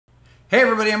Hey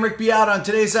everybody, I'm Rick Beato. On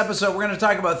today's episode, we're going to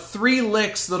talk about 3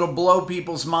 licks that'll blow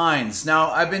people's minds.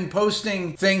 Now, I've been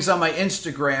posting things on my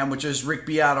Instagram, which is Rick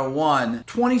Beato1,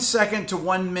 20-second to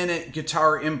 1-minute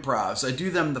guitar improvs. I do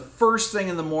them the first thing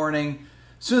in the morning.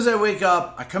 As soon as I wake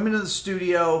up, I come into the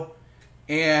studio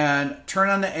and turn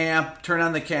on the amp, turn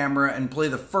on the camera, and play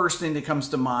the first thing that comes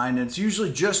to mind. And it's usually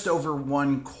just over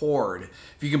 1 chord.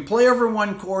 If you can play over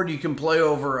 1 chord, you can play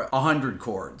over 100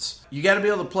 chords. You got to be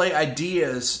able to play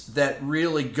ideas that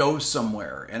really go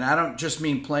somewhere. And I don't just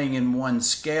mean playing in one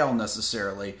scale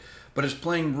necessarily, but it's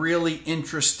playing really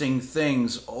interesting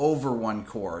things over 1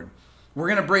 chord. We're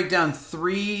going to break down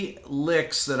 3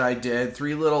 licks that I did,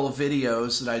 3 little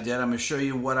videos that I did. I'm going to show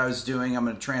you what I was doing. I'm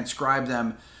going to transcribe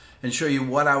them and show you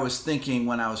what I was thinking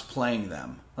when I was playing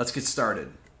them. Let's get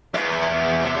started.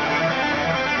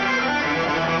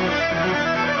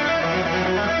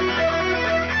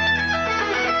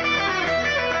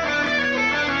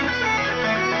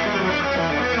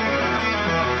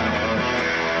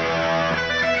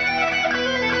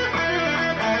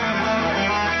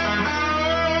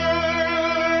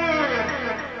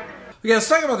 Okay, let's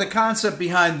talk about the concept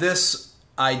behind this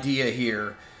idea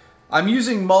here. I'm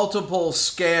using multiple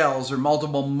scales or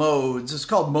multiple modes. It's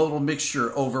called modal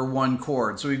mixture over 1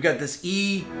 chord. So we've got this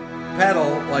E pedal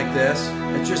like this.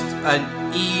 It's just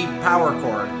an E power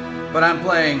chord. But I'm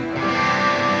playing.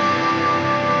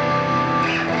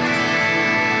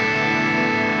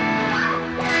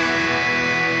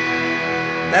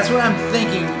 That's what I'm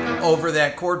thinking over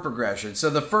that chord progression. So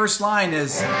the first line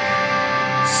is C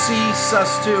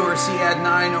sus2 or C add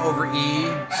 9 over E.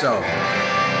 So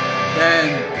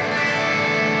then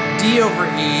D over E,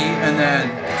 and then,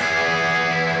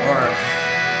 or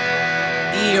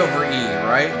E over E,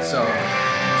 right? So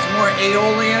it's more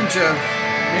Aeolian to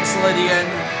Mixolydian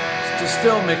to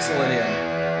still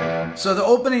Mixolydian. So the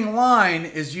opening line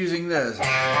is using this.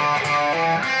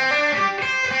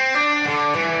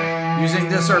 Using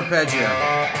this arpeggio.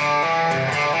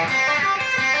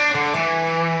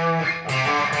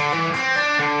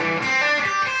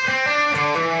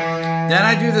 Then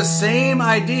I do the same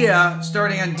idea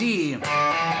starting on D.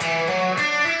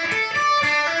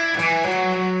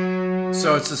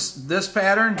 So it's this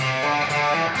pattern,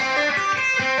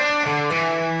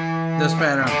 this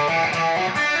pattern.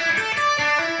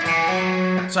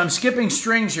 So I'm skipping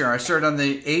strings here. I start on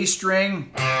the A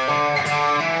string.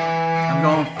 I'm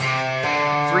going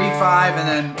 3-5 and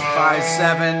then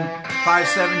 5-7,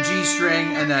 5-7 G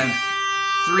string, and then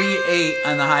 3-8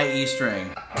 on the high E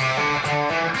string.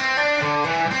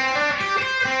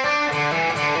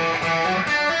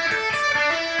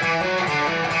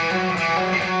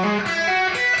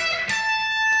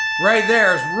 Right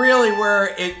there is really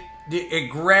where it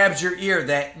grabs your ear,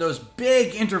 those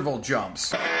big interval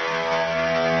jumps.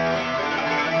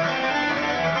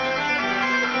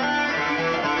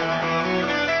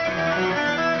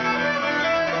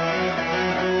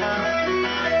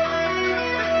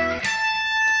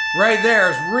 Right there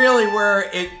is really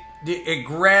where it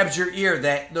grabs your ear,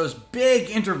 those big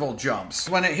interval jumps.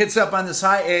 When it hits up on this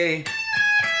high A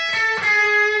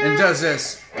and does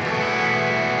this.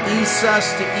 E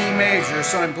sus to E major,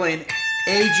 so I'm playing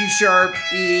A, G sharp,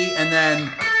 E, and then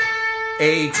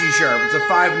A, G sharp. It's a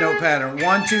 5-note pattern.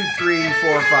 1, 2, 3,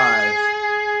 4, 5.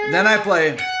 And then I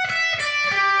play.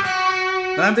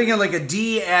 Then I'm thinking like a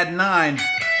D add 9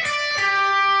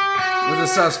 with a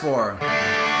sus4.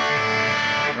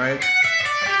 Right?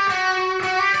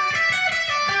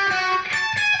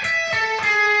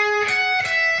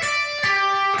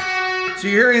 So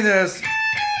you're hearing this.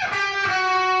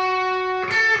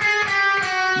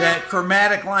 That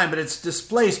chromatic line, but it's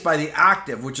displaced by the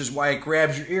octave, which is why it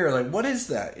grabs your ear. Like, what is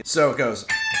that? So it goes.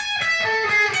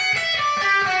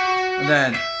 And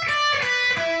then,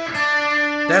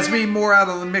 that's me more out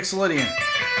of the Mixolydian.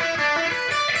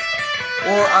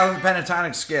 Or out of the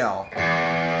pentatonic scale.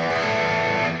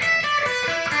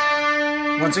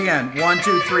 Once again, 1,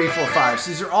 2, 3, 4, 5. So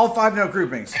these are all 5-note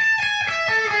groupings.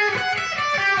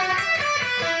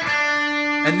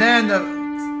 And then the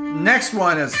next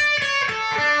one is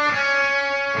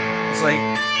like,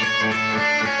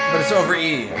 but it's over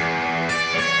E.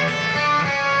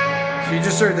 So you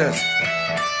just heard this.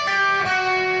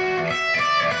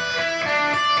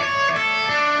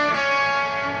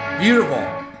 Beautiful.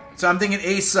 So I'm thinking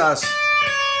A sus.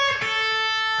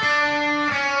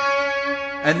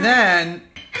 And then,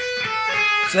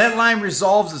 so that line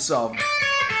resolves itself.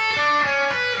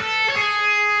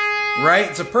 Right?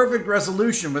 It's a perfect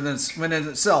resolution within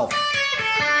itself.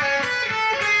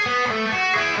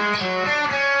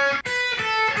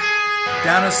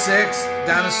 Down a 6,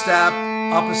 down a step,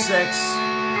 up a 6,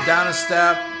 down a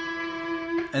step,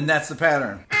 And that's the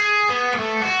pattern.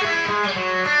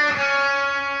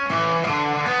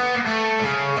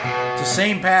 It's the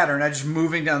same pattern, I'm just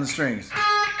moving down the strings.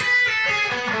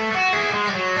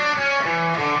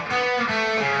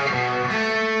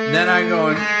 And then I'm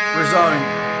going, resolving,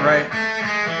 right?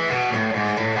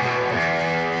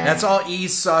 That's all E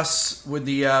sus with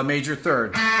the major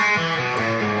third.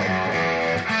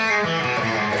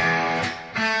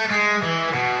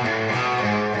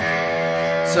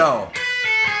 So.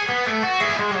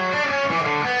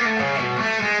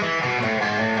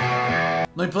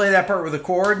 Let me play that part with a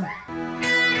chord.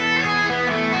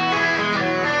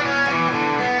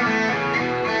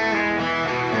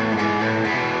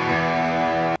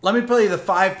 Let me play the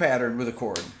 5 pattern with a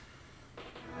chord.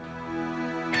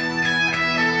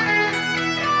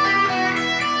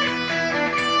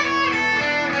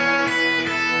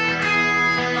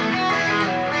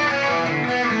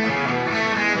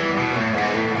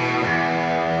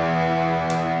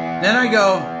 Then I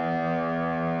go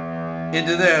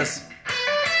into this.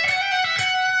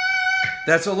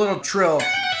 That's a little trill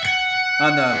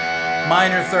on the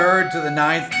minor third to the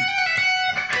 9th.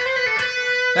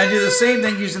 I do the same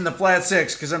thing using the flat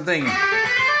 6 because I'm thinking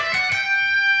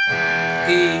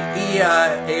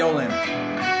aeolian.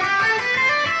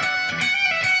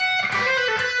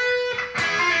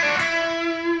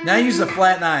 Now I use the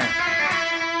flat 9.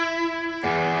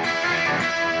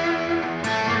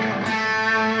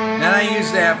 Then I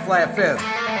use that flat 5th.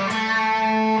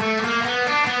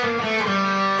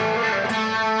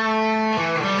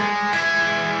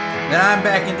 Then I'm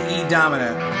back into E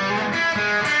dominant.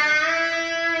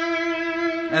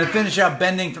 And I finish out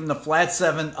bending from the flat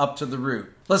 7 up to the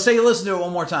root. Let's take a listen to it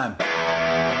one more time.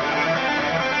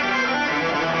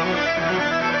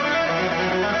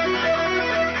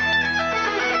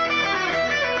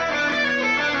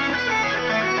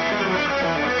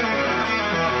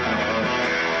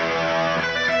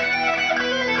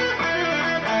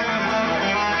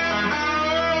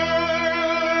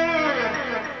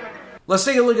 Let's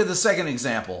take a look at the second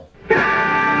example.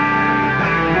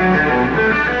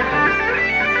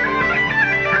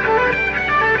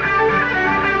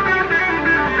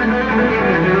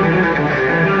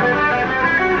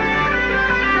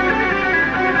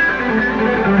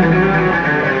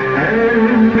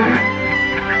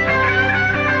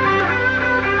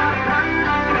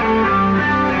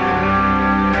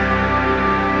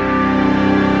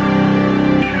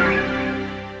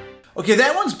 Okay,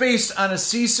 that one's based on a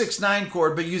C6-9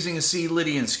 chord, but using a C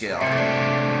Lydian scale.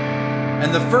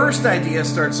 And the first idea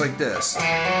starts like this.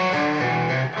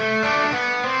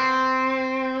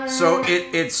 So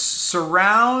it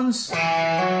surrounds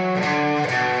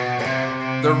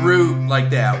the root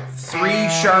like that. 3,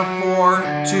 sharp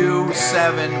 4, 2,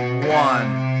 7, 1.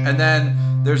 And then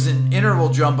there's an interval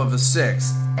jump of a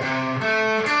 6th.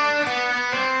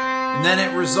 And then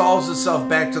it resolves itself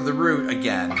back to the root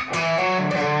again.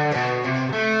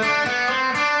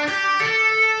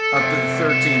 Up to the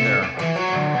 13 there.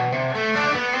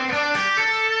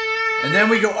 And then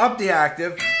we go up the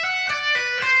octave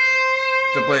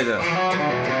to play the.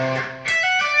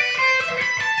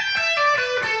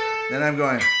 Then I'm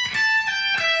going.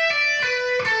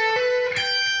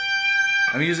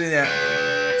 I'm using that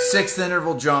 6th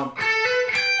interval jump.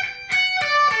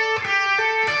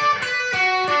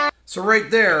 So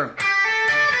right there,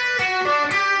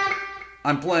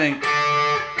 I'm playing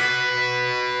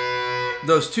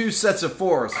those 2 sets of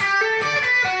 4ths.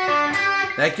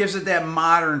 That gives it that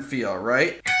modern feel,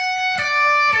 right?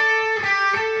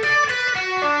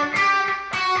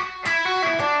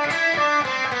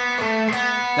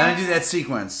 Then I do that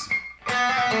sequence.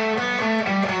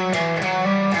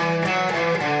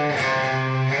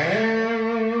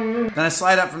 Then I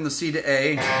slide up from the C to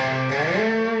A.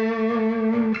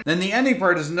 Then the ending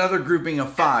part is another grouping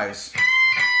of 5s.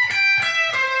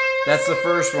 That's the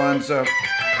first one, so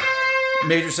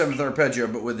major 7th arpeggio,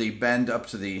 but with the bend up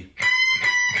to the.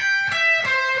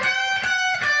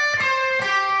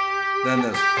 Then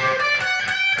this.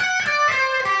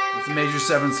 It's a major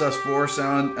 7 sus 4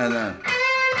 sound, and then.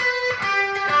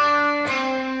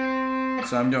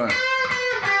 So I'm doing.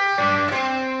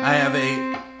 I have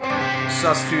a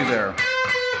sus 2 there.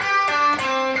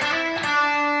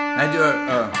 I do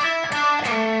a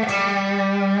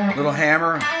little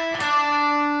hammer,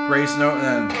 grace note, and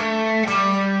then.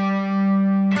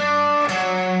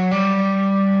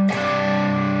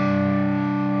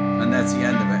 And that's the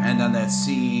end of it. End on that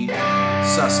C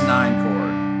sus 9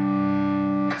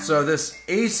 chord. So this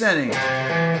ascending.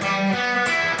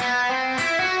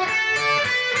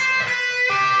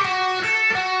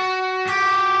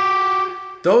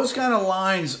 Those kind of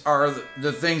lines are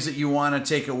the things that you want to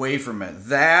take away from it.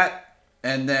 That,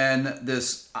 and then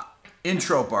this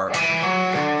intro part.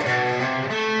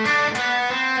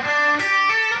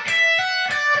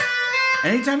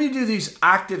 Anytime you do these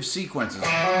octave sequences,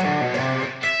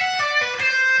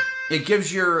 it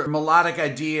gives your melodic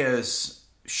ideas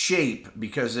shape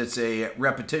because it's a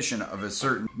repetition of a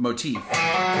certain motif.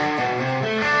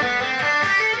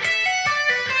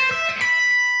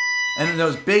 And then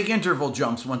those big interval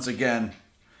jumps once again.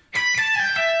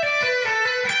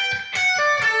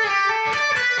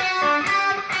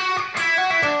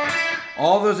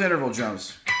 All those interval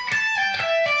jumps.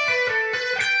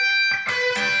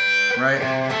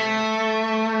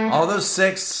 Right? All those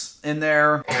sixths in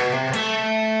there.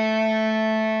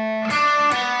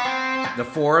 The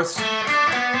fourths.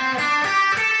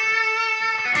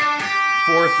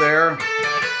 Fourth there.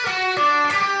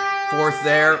 Fourth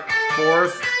there.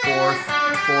 Fourth, fourth,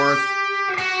 fourth.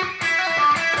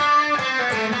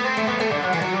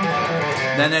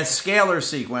 Then that scalar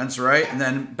sequence, right? And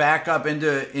then back up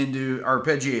into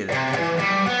arpeggiated.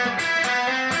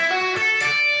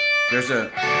 There's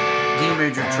a D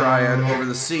major triad over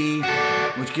the C,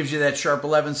 which gives you that sharp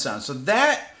 11 sound. So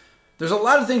there's a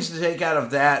lot of things to take out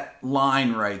of that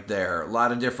line right there. A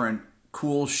lot of different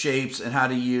cool shapes and how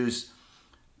to use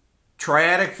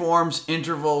triadic forms,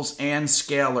 intervals, and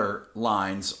scalar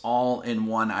lines all in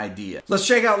one idea. Let's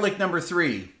check out lick number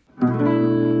 3.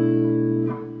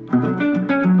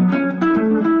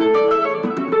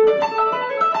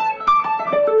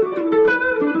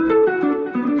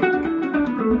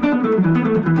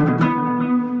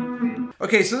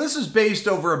 Okay, so this is based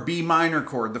over a B minor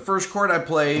chord. The first chord I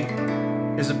play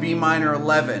is a B minor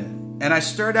 11. And I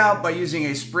start out by using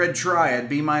a spread triad,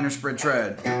 B minor spread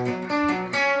triad.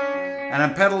 And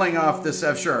I'm pedaling off this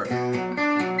F sharp.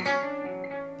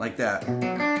 Like that.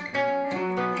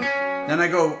 Then I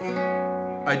do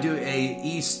an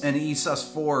E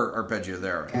sus4 arpeggio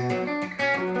there.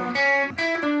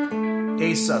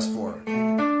 A sus4.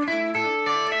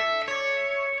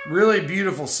 Really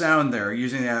beautiful sound there,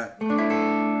 using that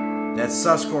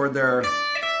sus chord there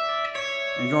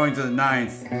and going to the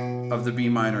 9th of the B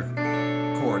minor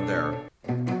chord there.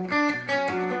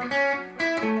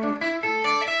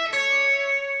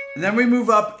 And then we move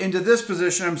up into this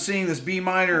position. I'm seeing this B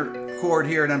minor chord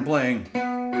here and I'm playing.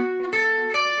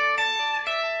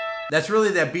 That's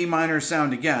really that B minor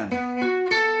sound again.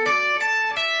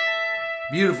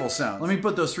 Beautiful sound. Let me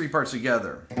put those 3 parts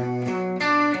together.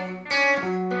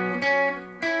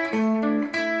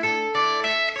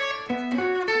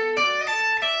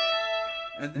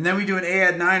 And then we do an A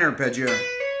add 9 arpeggio up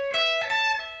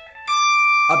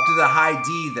to the high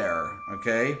D there,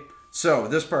 okay? So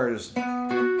this part is...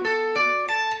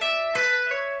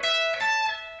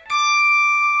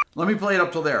 Let me play it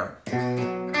up till there.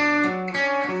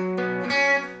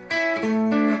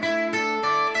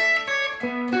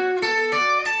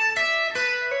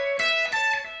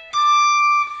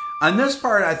 On this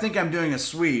part, I think I'm doing a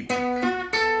sweep.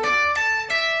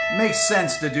 Makes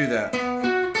sense to do that.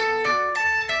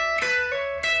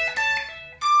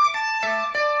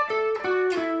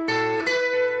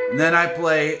 And then I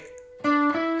play,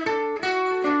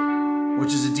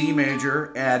 which is a D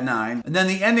major, add 9. And then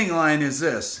the ending line is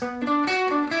this. Let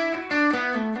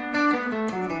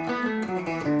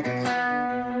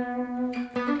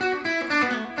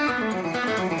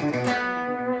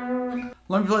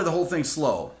me play the whole thing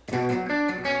slow.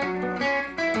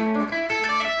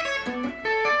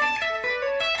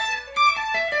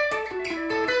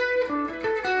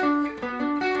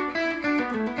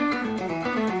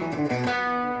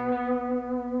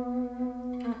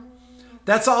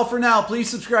 That's all for now. Please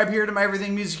subscribe here to my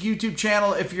Everything Music YouTube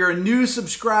channel. If you're a new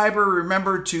subscriber,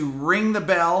 remember to ring the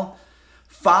bell.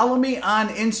 Follow me on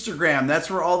Instagram. That's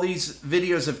where all these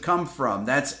videos have come from.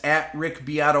 That's at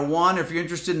RickBeato1. If you're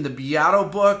interested in the Beato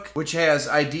book, which has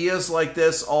ideas like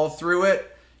this all through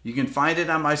it, you can find it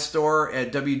on my store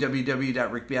at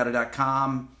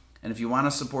www.rickbeato.com. And if you want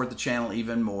to support the channel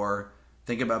even more,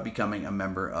 think about becoming a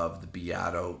member of the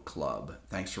Beato Club.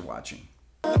 Thanks for watching.